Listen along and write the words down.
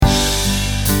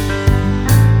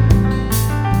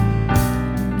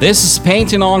This is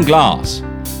Painting on Glass,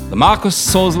 the Marcus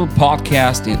Sozel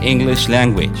podcast in English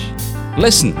language.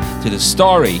 Listen to the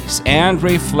stories and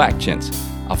reflections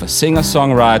of a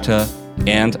singer-songwriter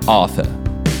and author.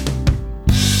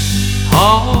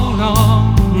 Hold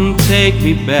on, take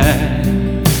me back.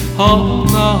 Hold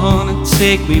on and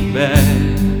take me back.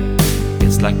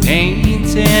 It's like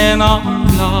painting on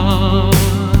glass.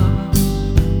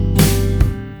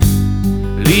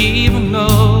 Leave a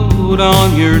note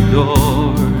on your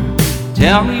door.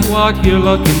 Tell me what you're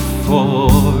looking for.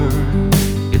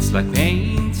 It's like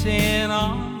painting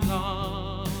on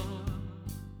glass.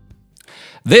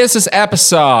 This is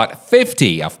episode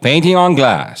 50 of Painting on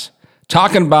Glass,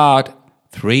 talking about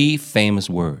 3 famous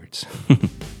words. Leave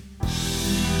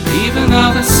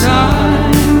another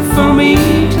sign for me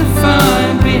to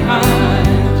find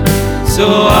behind, so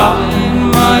I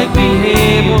might be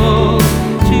able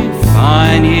to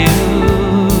find you.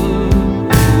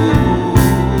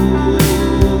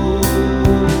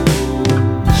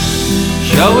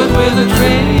 Show it with a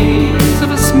trace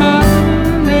of a smile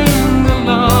and a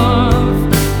love.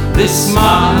 This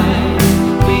might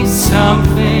be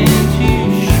something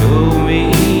to show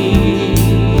me.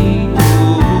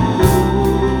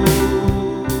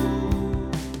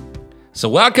 So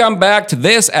welcome back to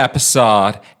this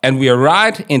episode, and we are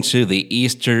right into the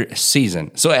Easter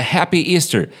season. So a happy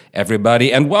Easter,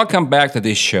 everybody, and welcome back to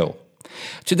this show.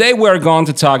 Today we're going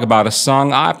to talk about a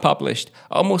song I published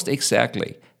almost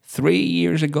exactly 3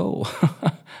 years ago.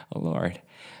 Oh Lord.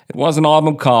 It was an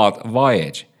album called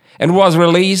VOYAGE, and was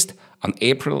released on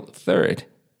April 3rd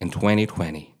in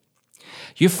 2020.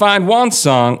 You find one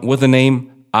song with the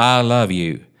name I Love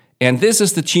You. And this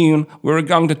is the tune we're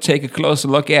going to take a closer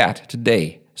look at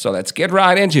today. So let's get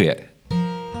right into it.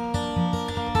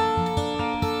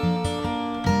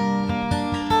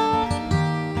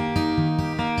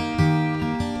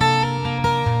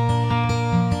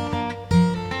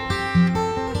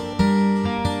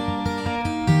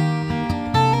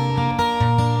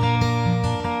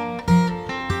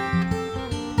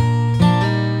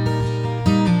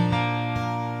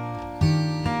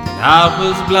 I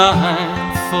was blind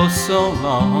for so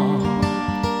long.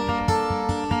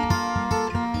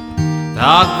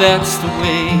 Thought that's the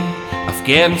way of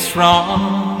getting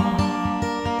strong.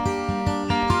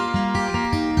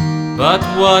 But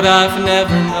what I've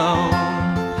never known,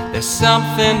 there's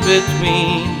something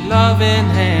between loving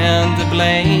and the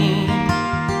blame.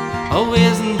 Oh,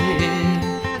 isn't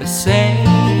it the same?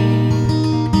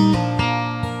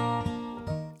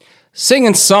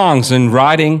 Singing songs and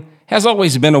writing has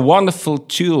always been a wonderful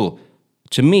tool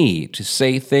to me to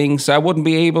say things I wouldn't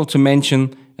be able to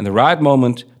mention in the right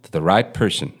moment to the right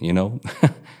person, you know?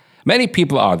 Many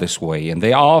people are this way, and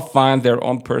they all find their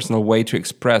own personal way to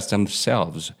express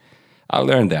themselves. I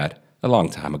learned that a long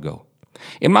time ago.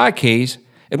 In my case,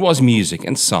 it was music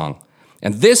and song,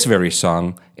 and this very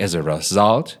song is a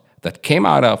result that came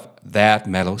out of that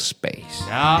mellow space.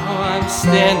 Now I'm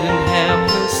standing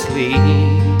helplessly,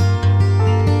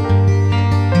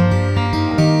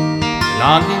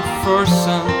 longing for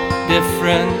some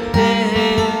different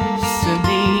destiny.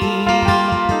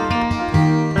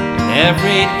 And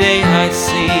every day I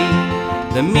see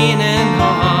the meaning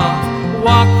of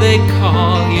what they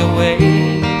call your way.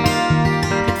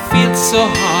 It feels so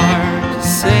hard to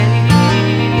say.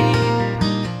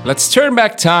 Let's turn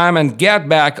back time and get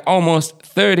back almost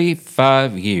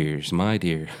 35 years, my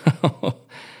dear.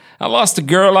 I lost a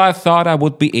girl I thought I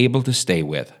would be able to stay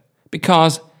with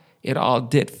because it all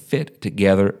did fit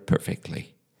together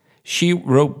perfectly. She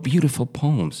wrote beautiful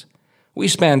poems. We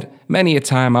spent many a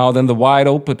time out in the wide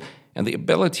open, and the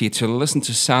ability to listen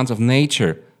to sounds of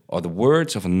nature or the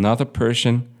words of another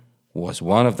person was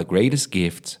one of the greatest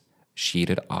gifts she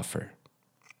did offer.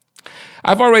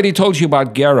 I've already told you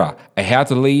about Gara. I had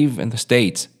to leave in the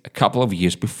States a couple of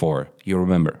years before, you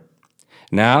remember.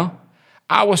 Now,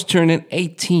 I was turning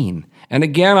 18, and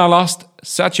again I lost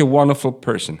such a wonderful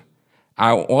person.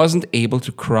 I wasn't able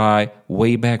to cry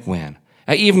way back when.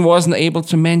 I even wasn't able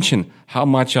to mention how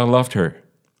much I loved her.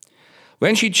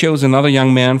 When she chose another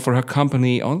young man for her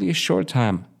company only a short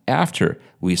time after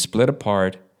we split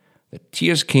apart, the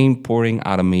tears came pouring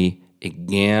out of me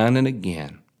again and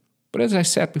again. But as I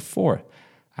said before,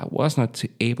 I was not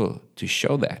able to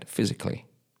show that physically.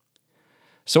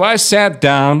 So I sat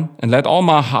down and let all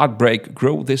my heartbreak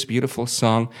grow this beautiful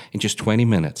song in just 20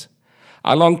 minutes.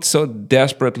 I longed so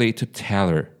desperately to tell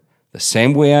her, the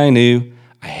same way I knew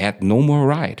I had no more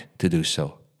right to do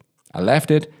so. I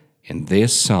left it in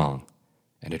this song,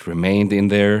 and it remained in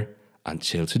there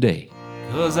until today.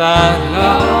 'Cause I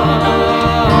love you.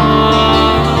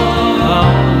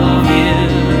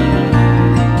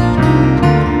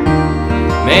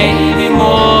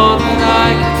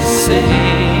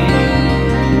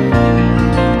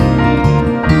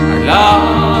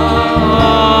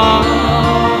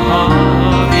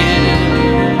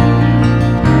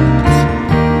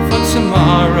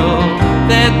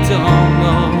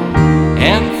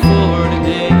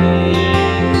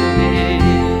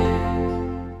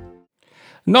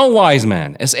 No wise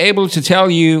man is able to tell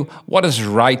you what is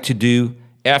right to do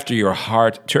after your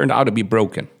heart turned out to be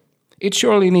broken. It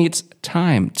surely needs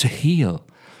time to heal.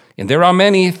 And there are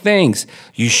many things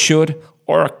you should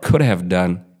or could have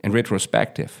done in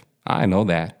retrospective. I know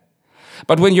that.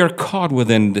 But when you're caught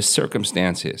within the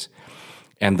circumstances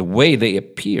and the way they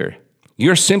appear,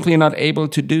 you're simply not able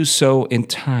to do so in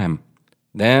time.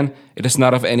 Then it is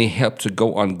not of any help to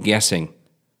go on guessing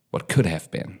what could have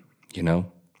been, you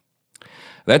know?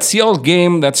 That's the old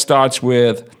game that starts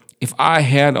with, if I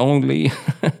had only.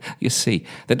 You see,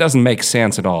 that doesn't make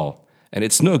sense at all. And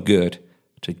it's no good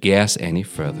to guess any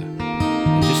further.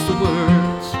 And just the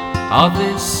words of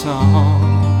this song,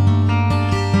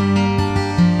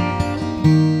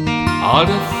 all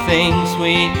the things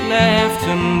we left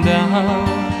undone,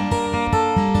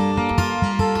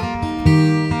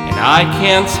 and I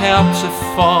can't help to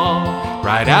fall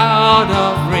right out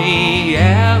of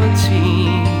reality,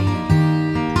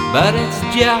 but it's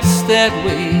just that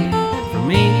way for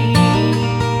me.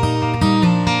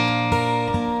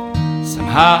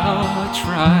 Somehow I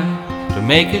try to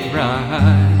make it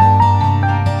right,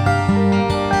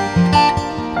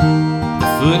 the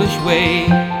foolish way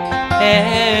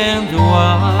and the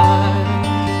wise.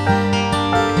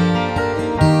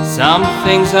 Some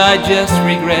things I just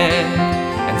regret,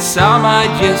 and some I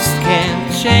just can't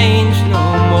change no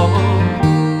more.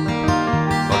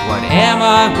 But what am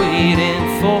I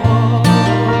waiting for?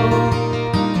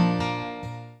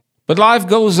 But life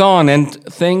goes on and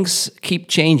things keep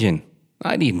changing.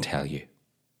 I needn't tell you.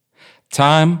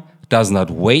 Time does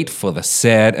not wait for the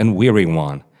sad and weary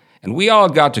one, and we all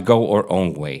got to go our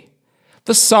own way.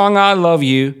 The song I Love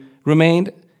You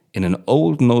remained in an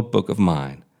old notebook of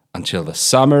mine until the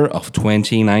summer of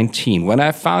 2019, when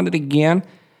I found it again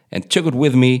and took it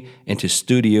with me into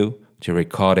studio to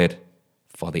record it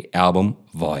for the album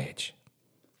Voyage.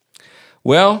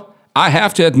 Well, I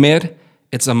have to admit,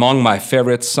 it's among my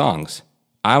favorite songs.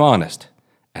 I'm honest,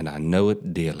 and I know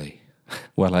it dearly.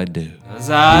 Well, I do. 'Cause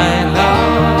I love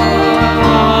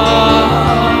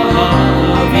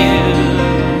you,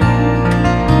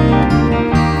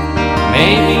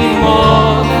 maybe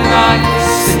more than I can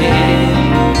say.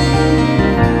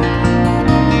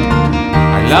 I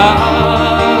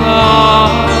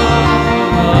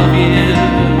love you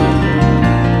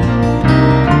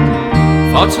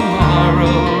for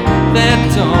tomorrow that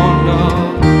don't know,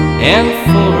 and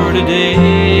for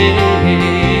today.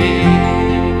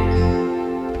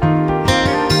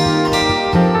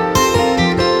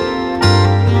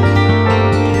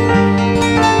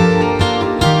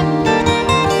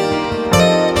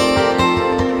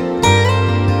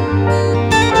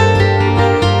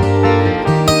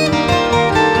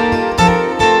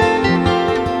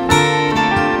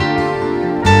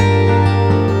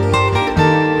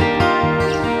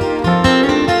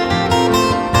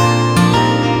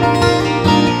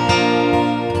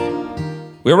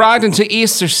 We're right into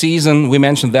Easter season. We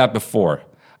mentioned that before.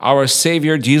 Our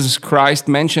Savior Jesus Christ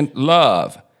mentioned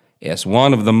love as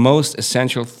one of the most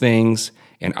essential things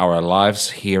in our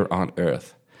lives here on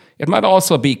earth. It might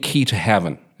also be key to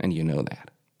heaven, and you know that.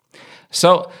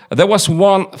 So there was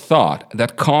one thought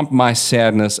that calmed my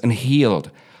sadness and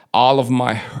healed all of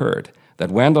my hurt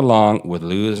that went along with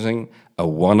losing a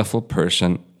wonderful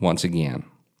person once again.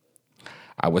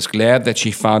 I was glad that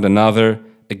she found another,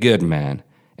 a good man,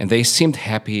 and they seemed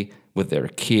happy with their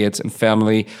kids and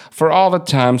family for all the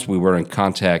times we were in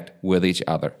contact with each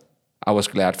other. I was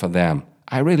glad for them.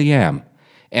 I really am.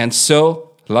 And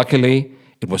so, luckily,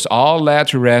 it was all laid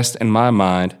to rest in my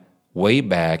mind way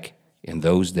back in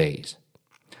those days.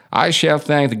 I shall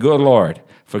thank the good Lord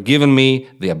for giving me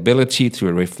the ability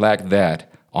to reflect that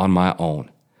on my own,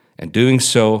 and doing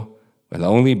so while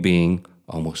only being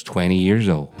almost 20 years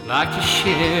old. I'd like to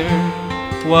share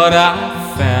what I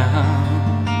found,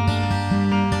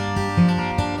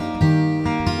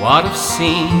 what I've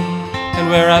seen and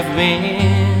where I've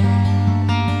been.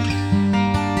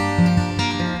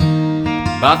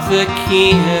 But the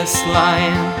key is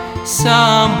lying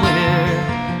somewhere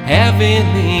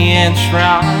heavily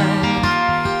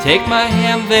enshrined. Take my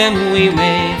hand, then we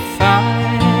may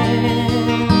find.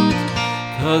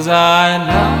 'Cause I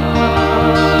love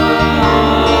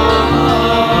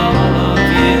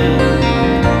you,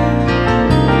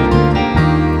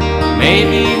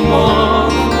 maybe more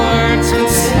than words can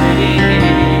say.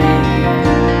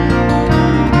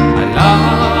 I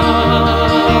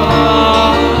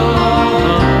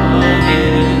love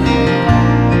you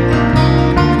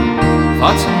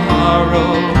for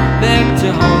tomorrow that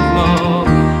don't know,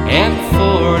 and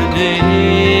for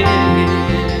today.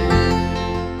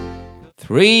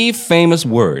 3 famous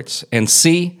words, and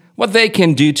see what they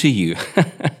can do to you.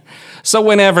 So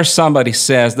whenever somebody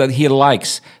says that he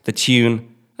likes the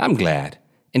tune, I'm glad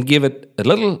and give it a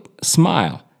little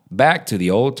smile back to the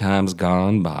old times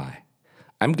gone by.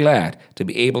 I'm glad to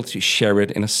be able to share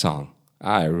it in a song.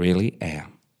 I really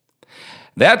am.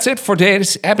 That's it for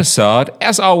today's episode.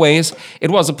 As always,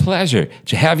 it was a pleasure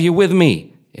to have you with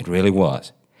me. It really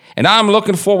was. And I'm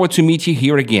looking forward to meet you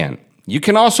here again. You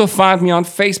can also find me on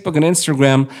Facebook and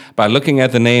Instagram by looking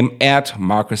at the name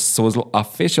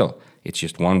 @MarcusSozelOfficial. It's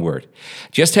just one word.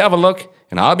 Just have a look,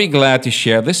 and I'll be glad to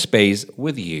share this space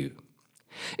with you.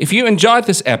 If you enjoyed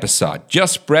this episode,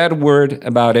 just spread word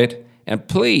about it, and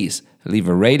please leave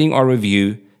a rating or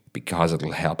review because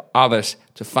it'll help others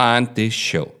to find this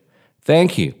show.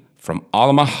 Thank you from all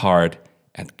of my heart,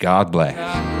 and God bless.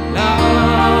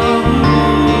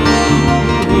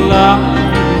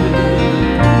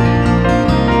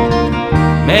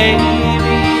 Maybe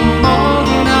more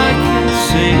than I can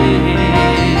say.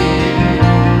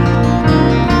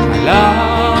 I love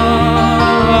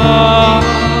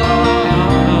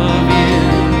you.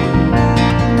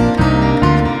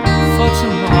 For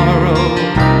tomorrow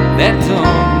that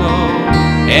don't know,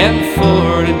 and for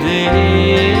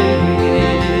today.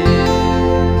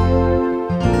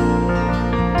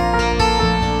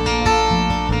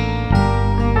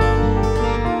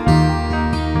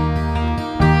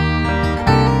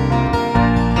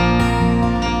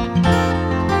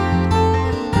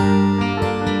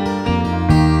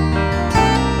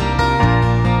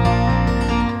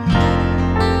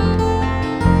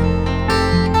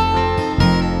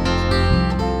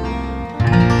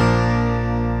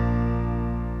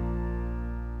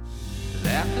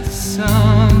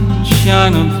 Sun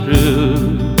shining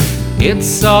through,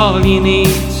 it's all you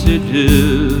need to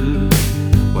do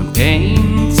when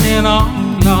painting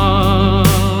on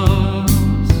glass.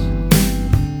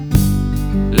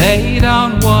 Lay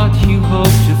down what you hope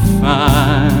to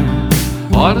find,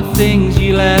 all the things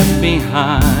you left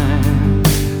behind.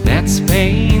 That's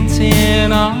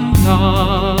painting on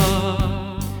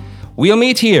glass. We'll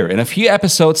meet here in a few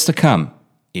episodes to come,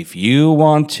 if you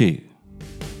want to.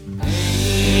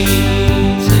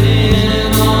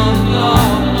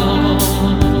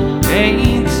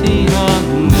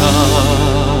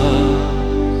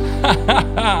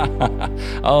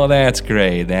 Oh, that's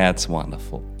great. That's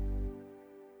wonderful.